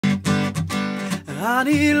I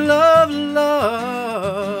need love,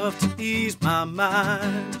 love to ease my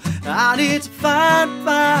mind. I need to find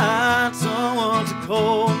someone to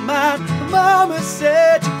call mine. Mama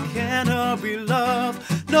said you can't hurry love,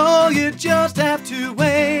 no, you just have to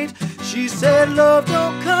wait. She said love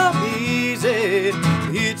don't come easy,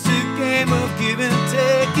 it's a game of give and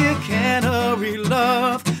take. You can't hurry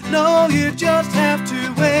love, no, you just have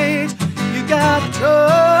to wait. You gotta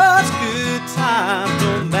trust good times,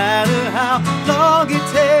 no matter how long it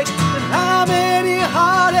takes. And how many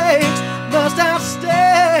heartaches must I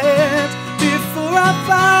stand before I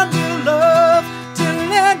find the love to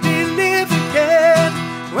let me live again?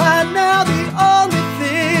 Right now the only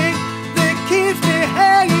thing that keeps me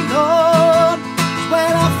hanging on is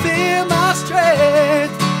when I feel my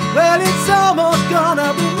strength. Well, it's almost gone.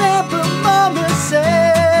 I remember Mama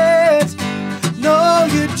said, no,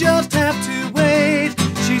 you just have to wait.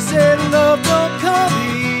 She said love don't come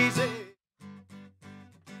easy.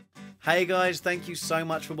 Hey guys, thank you so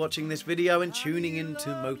much for watching this video and tuning into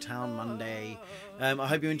Motown Monday. I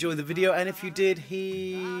hope you enjoyed the video, and if you did,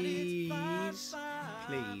 please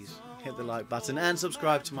hit the like button and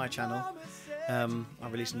subscribe to my channel. I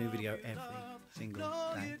release a new video every single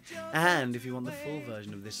day. And if you want the full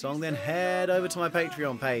version of this song, then head over to my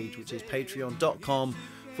Patreon page, which is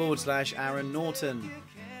patreon.com/Aaron Norton.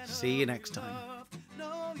 See you next time.